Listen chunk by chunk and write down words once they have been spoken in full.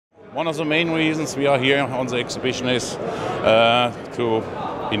One of the main reasons we are here on the exhibition is to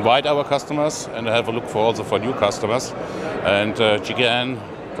invite our customers and have a look also for new customers. And GKN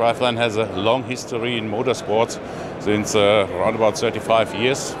Driveline has a long history in motorsports since around about 35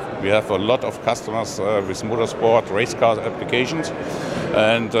 years. We have a lot of customers with motorsport, race car applications.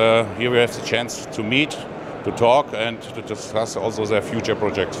 And here we have the chance to meet, to talk and to discuss also their future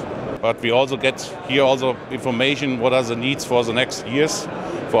projects. But we also get here also information what are the needs for the next years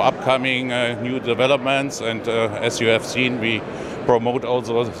for upcoming new developments. And as you have seen, we promote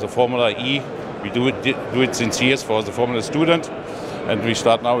also the Formula E. We do it since years for the Formula student. And we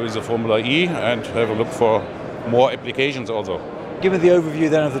start now with the Formula E and have a look for more applications also. Give me the overview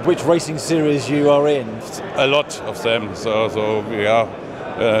then of which racing series you are in. A lot of them. So we are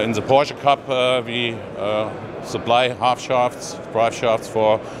in the Porsche Cup. We supply half shafts, drive shafts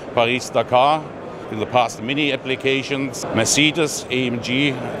for Paris-Dakar. In the past, mini applications, Mercedes,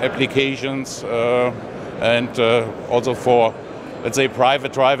 AMG applications, and also for, let's say,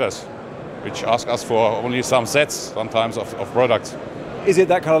 private drivers, which ask us for only some sets, sometimes of products. Is it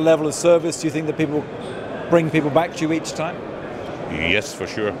that kind of level of service, do you think, that people bring people back to you each time? Yes, for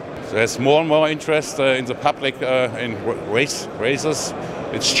sure. There's more and more interest in the public in races.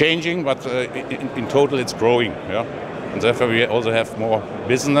 It's changing, but in total it's growing. Yeah? And therefore we also have more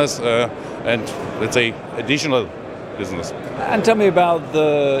business and, let's say, additional business. And tell me about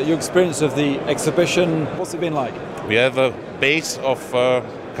your experience of the exhibition. What's it been like? We have a base of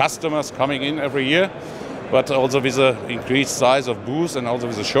customers coming in every year, but also with the increased size of booths and also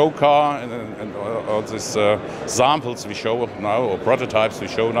with the show car and all these samples we show now, or prototypes we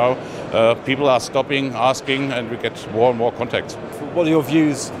show now, people are stopping, asking, and we get more and more contacts. What are your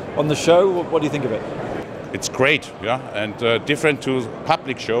views on the show? What do you think of it? It's great, yeah, and different to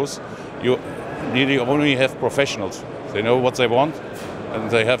public shows, you nearly only have professionals. They know what they want,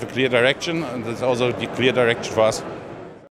 and they have a clear direction, and there's also a clear direction for us.